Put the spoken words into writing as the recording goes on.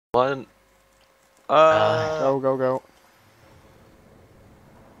One. Go.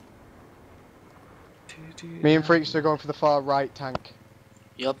 Me and Freaks are going for the far right tank.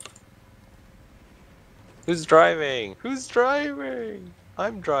 Yup. Who's driving? Who's driving?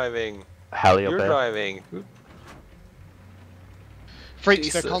 I'm driving. Heli up You're here. driving. Freaks,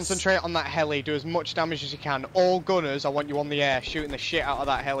 Jesus. concentrate on that heli, do as much damage as you can. All gunners, I want you on the air, shooting the shit out of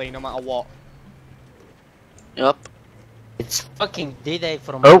that heli no matter what. Yup. It's fucking D-Day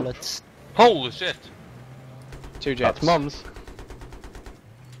from Oh. bullets. Holy shit! 2 jets. That's Mums.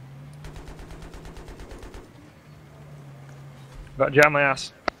 Got a jet on my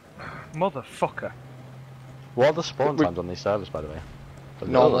ass. Motherfucker. What are the spawn times on these servers, by the way?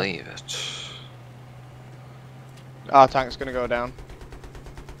 No. Believe it. Our tank's gonna go down.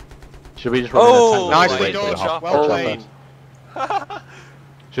 Should we just run Oh, in a tank? Nicely Wait for the done, hop- well chopper? played.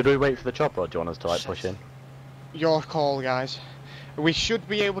 Should we wait for the chopper, or do you want us to like push in? Your call, guys. We should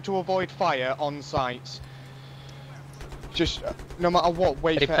be able to avoid fire on sites. Just, no matter what,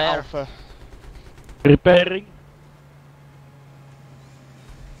 wait for Repair. Alpha. Repairing.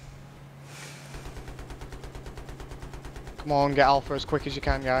 Come on, get Alpha as quick as you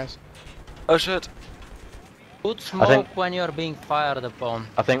can, guys. Oh shit. Put smoke think- when you're being fired upon.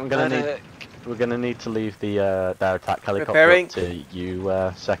 I think we're gonna need to leave the their attack helicopter Repairing. up to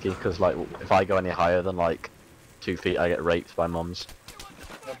you, Seki, because like if I go any higher than like 2 feet, I get raped by Mums.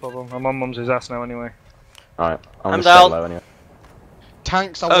 No problem. I'm on Mum's ass now anyway. Alright, I'm I'm gonna stay down. low anyway.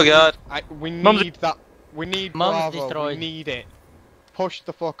 Tanks, I Oh want you- god. we Mum's- need that. We need Mum's Bravo. destroyed. We need it. Push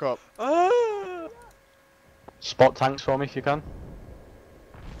the fuck up. Spot tanks for me if you can.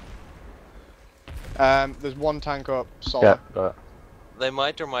 There's one tank up. Solid. Yeah, got it. They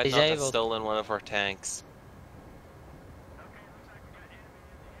might or might not have Disabled. stolen one of our tanks.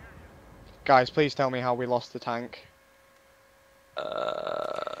 Guys, please tell me how we lost the tank.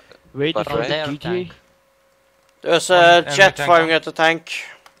 Wait But From right. their tank. There's One a enemy jet tank firing on. at the tank.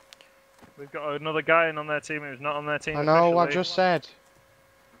 We've got another guy in on their team who's not on their team. I know, I officially. just said.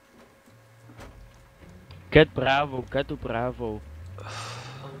 Get Bravo, get to Bravo.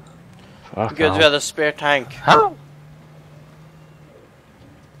 Fuck Good, off. we had a spare tank.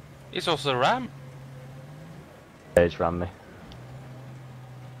 He's also a ram. Page ran me.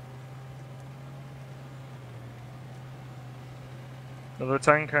 Another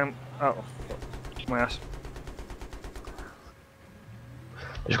tank. Oh, fuck. My ass.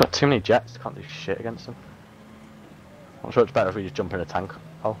 We've got too many jets, can't do shit against them. I'm sure it's better if we just jump in a tank.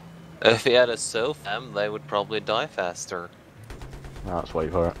 Oh, If he had a SOFAM, they would probably die faster. no, let's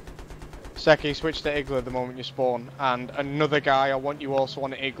wait for it. Seki, switch to Igla the moment you spawn. And another guy, I want you also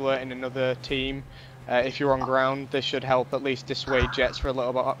on Igla in another team. If you're on ground, this should help at least dissuade jets for a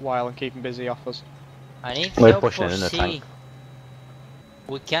little while and keep them busy off us. I need We're help pushing for in a C. tank.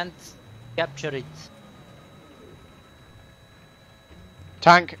 We can't capture it.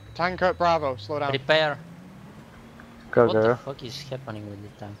 Tank at Bravo, slow down. Repair. Go, What the go. fuck is happening with the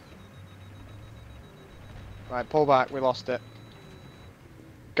tank? Right, pull back, we lost it.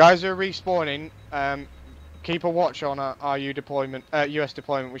 Guys who are respawning, keep a watch on our RU deployment, US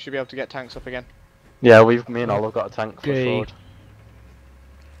deployment, we should be able to get tanks up again. Yeah, me and Olive got a tank for Okay. forward.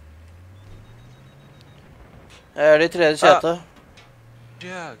 Det är tredje säte.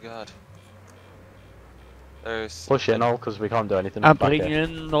 Yeah, god. There's... Push in all, because we can't do anything I'm back bringing here.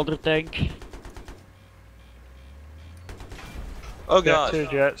 in another tank. Oh Yeah, god. 2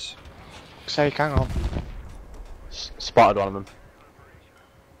 jets. Sake, hang on. Spotted one of them.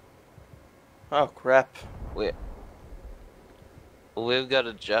 Oh crap. We've got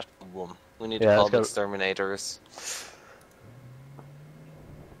a jet problem. We need Yeah, to call let's the go. exterminators.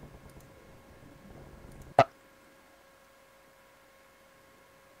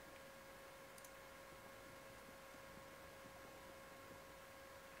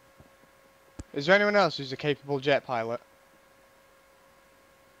 Is there anyone else who's a capable jet pilot?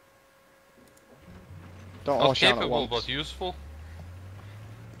 Don't all Not shout at capable, once. but useful.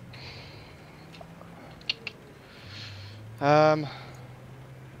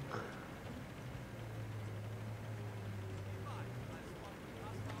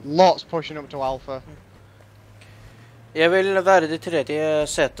 Lots pushing up to Alpha. Jag vill vara det tredje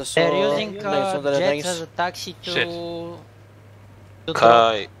sätet så They're using länge som det jets längs. as a taxi to... Shit. to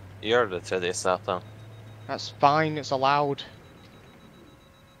drop. You're the tredje satan. That's fine, it's allowed.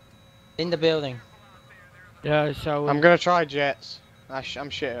 In the building. Yeah, so I'm gonna try jets. I'm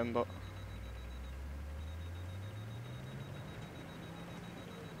shitting, but...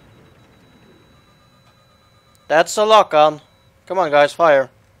 That's a lock on. Come on guys, fire.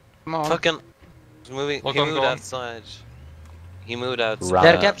 Come on. Fucking... He's moving, Lock he on, moved go on. outside. He moved out. Right.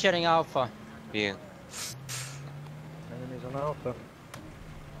 Yeah. They're capturing Alpha. Enemies on Alpha.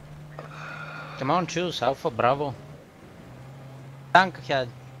 Come on, choose Alpha Bravo. Tank ahead.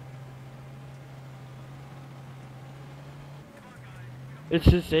 It's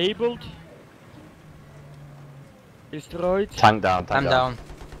disabled. Destroyed. Tank down, I'm tank down. down.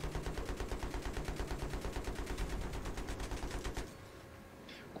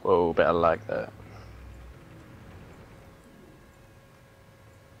 Whoa, bit of lag there.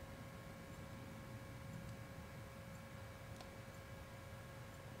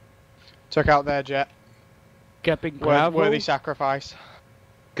 Took out their jet. Capping Bravo. Worthy sacrifice.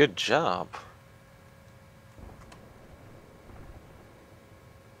 Good job.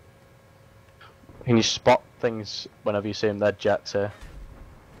 Can you spot things whenever you see them? They're jets here.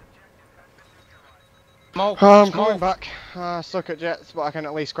 Smoke. I'm smoke. coming back. Stuck at jets, but I can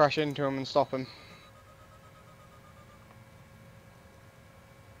at least crash into them and stop them.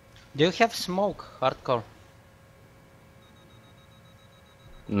 Do you have smoke? Hardcore.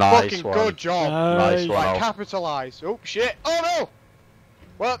 Nice Fucking one. good job. Nice one. Like, Alf. capitalise. Oh shit. Oh no!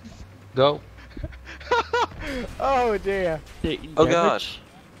 What? Go. Oh dear. Taking Oh, God. damage.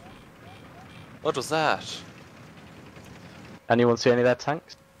 What was that? Anyone see any of their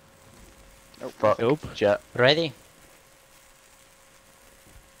tanks? Fuck. Nope. Jet. Ready?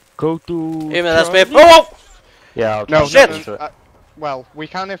 Go to. Hey man, that's me. Charlie. Oh! Yeah, I'll No, try and Shit! get into it. well, we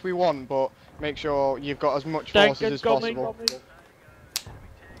can if we want, but make sure you've got as much Tank forces as incoming. possible.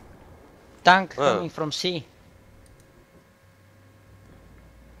 Tank Whoa. coming from sea.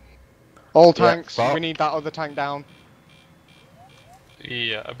 All Yeah, tanks, fuck. we need that other tank down.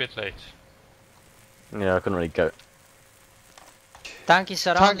 Yeah, a bit late. Yeah, I couldn't really go. Tank is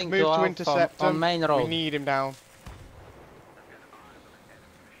surrounding Tank move to Alpha intercept on him. main We road. need him down.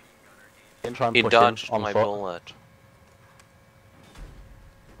 And try and He push dodged in on my foot. bullet.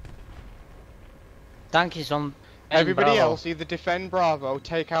 Tank is on main Everybody Bravo. else, either defend Bravo,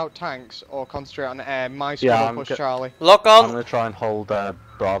 take out tanks, or concentrate on air. My squad Yeah, will I'm push go- Charlie. Lock I'm on. gonna try and hold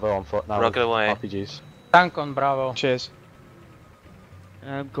Bravo on foot now. Rocket with away. RPGs. Tank on Bravo. Cheers.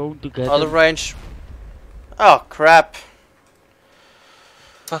 I'm going to get Out of him. range. Oh crap.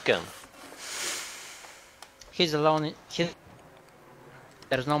 Fucking. He's alone.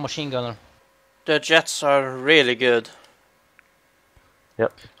 There's no machine gunner. The jets are really good.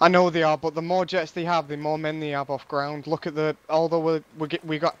 I know they are, but the more jets they have, the more men they have off ground. Look at the. Although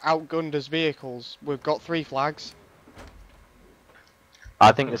we got outgunned as vehicles, we've got 3 flags.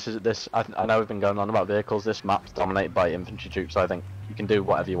 I think I know we've been going on about vehicles. This map's dominated by infantry troops. So I think you can do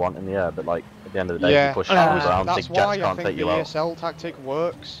whatever you want in the air, but like at the end of the day, if Yeah, you push that on was- the ground, that's big jets why I can't think take the you out. ESL tactic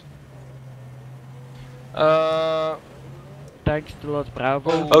works. Thanks to Los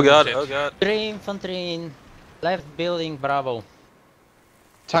Bravo. Oh god, shit. oh god. 3 infantry in left building Bravo.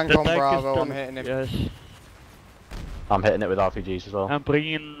 Tank The on tank is Bravo, still- I'm hitting him. Yes. I'm hitting it with RPGs as well. I'm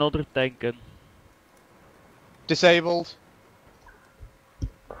bringing another tank in. Disabled.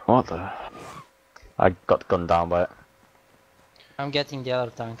 What the? I got gunned down by it. I'm getting the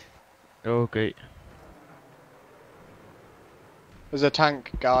other tank. Okay. There's a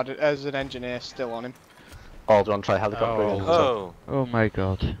tank guard, there's an engineer still on him. Oh, do you want to try helicopter? Oh. again? Oh, Oh my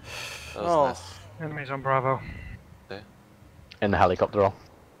god. that was Oh. nice. Enemies on Bravo. In the helicopter roll.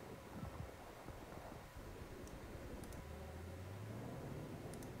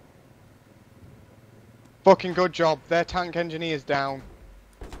 Fucking good job, their tank engineer's down.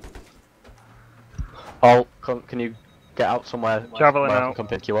 Oh, can you get out somewhere Javelin where I can out. come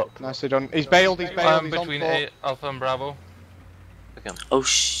pick you up? Nicely done. He's bailed, he's bailed, I'm he's on between foot. Alpha and Bravo. Oh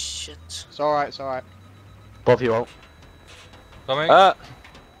shit. It's alright, it's alright. Above you all. Coming.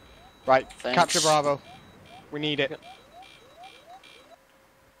 Right, Thanks. capture Bravo. We need it.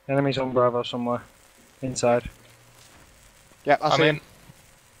 Enemies on Bravo somewhere. Inside. Yep, I I'm see in. him.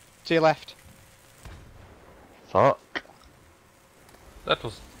 To your left. Fuck. That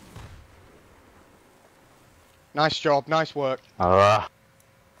was. Nice job, nice work. Ah.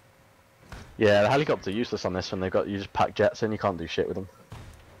 Yeah, the helicopters are useless on this one. You just pack jets in, you can't do shit with them.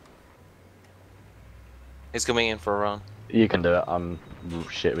 He's coming in for a run. You can do it, I'm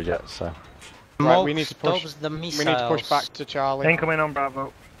shit with jets, so. Right, Smoke we need to push- stops the We missiles. need to push back to Charlie. Incoming on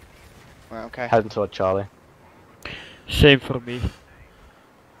Bravo. Right, okay. Heading toward Charlie. Same for me.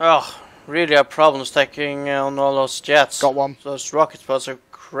 Oh, really have problems taking on all those jets. Got one. Those rocket pods are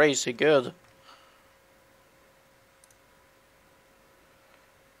crazy good.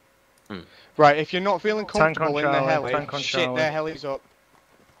 Right, if you're not feeling Tank on comfortable in the Charlie, heli, tank on shit Charlie. their helis up.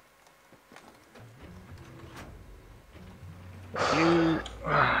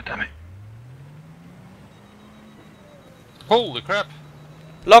 Damn it. Holy crap!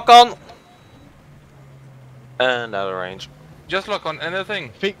 Lock on! And out of range. Just lock on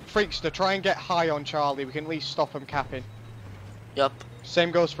anything. Freakster, try and get high on Charlie. We can at least stop him capping. Yup.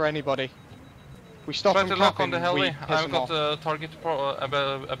 Same goes for anybody. We stop Try him to lock on capping, the we heli. piss I've him got off. the target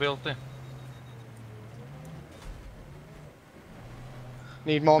ability.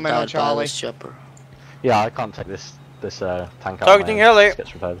 Need more men on Charlie. Chopper. Yeah, I can't take this tank out. Targeting of my heli. It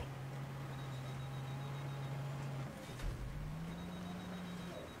gets repaired.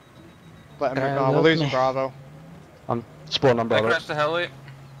 Let him Guy no, we're love losing me. Bravo. Spawn on I Bravo. crashed the heli.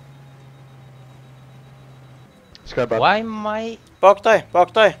 Let's go, bud. Why my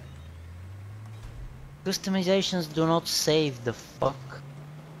Baktai. customizations do not save the fuck?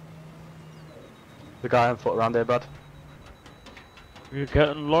 The guy on foot around here, bud. We're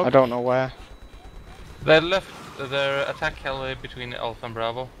getting locked. I don't know where. They left their attack heli between Alpha and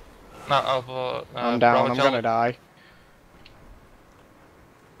Bravo. No, Alpha. I'm down, Bravo I'm Charlie. gonna die.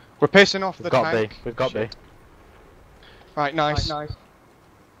 We're pissing off the We've got tank. B. We've got B. Right, nice.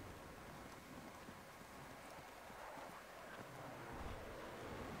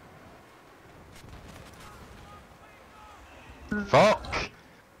 Fuck!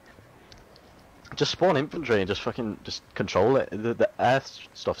 Just spawn infantry and just fucking control it. The air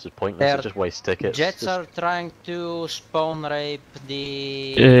stuff is pointless. They're- It just wastes tickets. Jets Just- are trying to spawn rape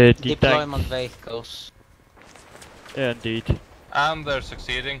the The deployment vehicles. Yeah, indeed. And they're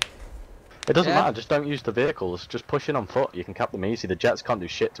succeeding. It doesn't Yeah. matter. Just don't use the vehicles. Just push in on foot. You can cap them easy. The jets can't do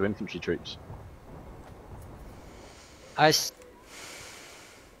shit to infantry troops.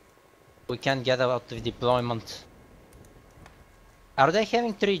 We can't get out of deployment. Are they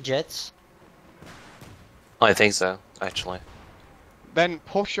having 3 jets? I think so, actually. Then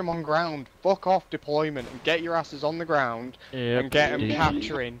push them on ground. Fuck off deployment and get your asses on the ground Yep, and get them indeed.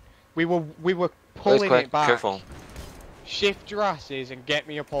 capturing. We were Wait, pulling quick, it back. careful. Shift your asses and get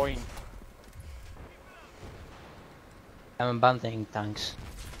me a point. I'm abandoning tanks.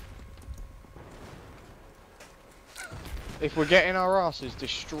 If we're getting our asses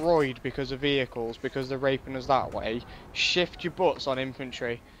destroyed because of vehicles, because they're raping us that way, shift your butts on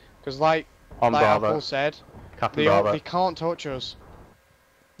infantry. Because like On Bravo. Apple said, Captain they Bravo. can't touch us.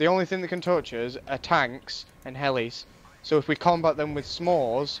 The only thing that can touch us are tanks and helis. So if we combat them with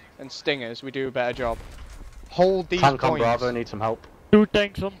s'mores and stingers, we do a better job. Hold these Tank on points. Bravo. Need some help. 2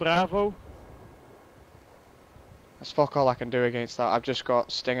 tanks on Bravo. That's fuck all I can do against that. I've just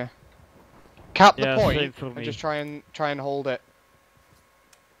got stinger. Cap the Yeah, point same for and me. just try and hold it.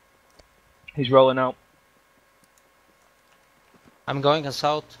 He's rolling out. I'm going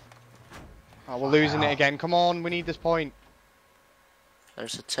assault. Oh, we're losing it again. Come on, we need this point.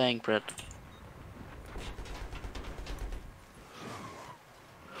 There's a tank, Brett.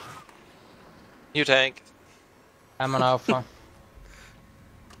 New tank. I'm on Alpha.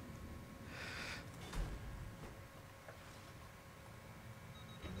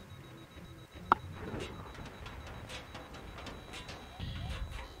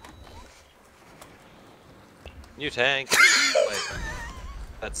 New tank. Wait.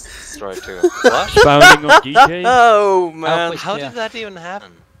 That's destroyed too. What? Spouting on DJ. Oh man. push How yeah. did that even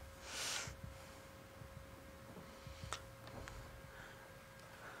happen?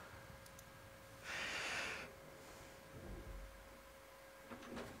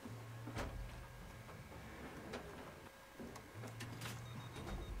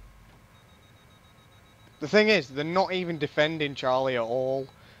 The thing is, they're not even defending Charlie at all.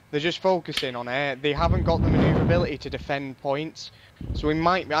 They're just focusing on air. They haven't got the maneuverability to defend points. So we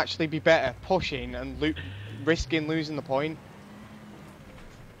might actually be better pushing and risking losing the point.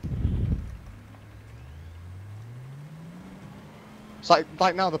 It's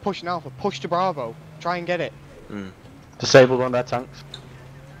like now they're pushing Alpha. Push to Bravo. Try and get it. Disable one of their tanks.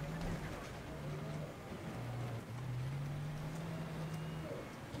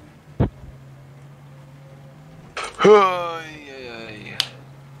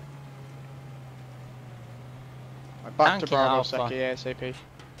 Right, back to Tanking Bravo, Alpha. Seki ASAP.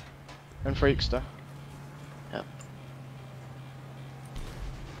 And Freakster. Yep.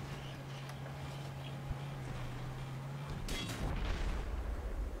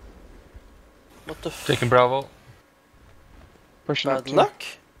 What the f? Taking Bravo. Pushing up Bad to luck?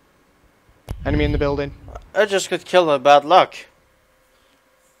 enemy in the building. I just got killed by bad luck.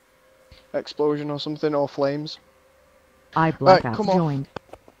 Explosion or something, or flames. I blackouts come on. joined.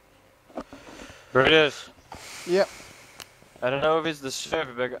 Brutus, Yep. I don't know if it's the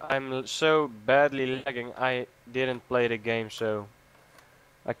server, but I'm so badly lagging. I didn't play the game, so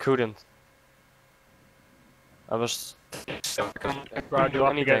I couldn't. I was. I couldn't Right, do you'll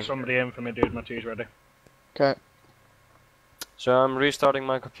have to get anything. somebody in for me, dude. My tea's ready. Okay. So I'm restarting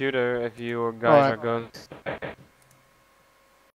my computer if you guys Alright. are going.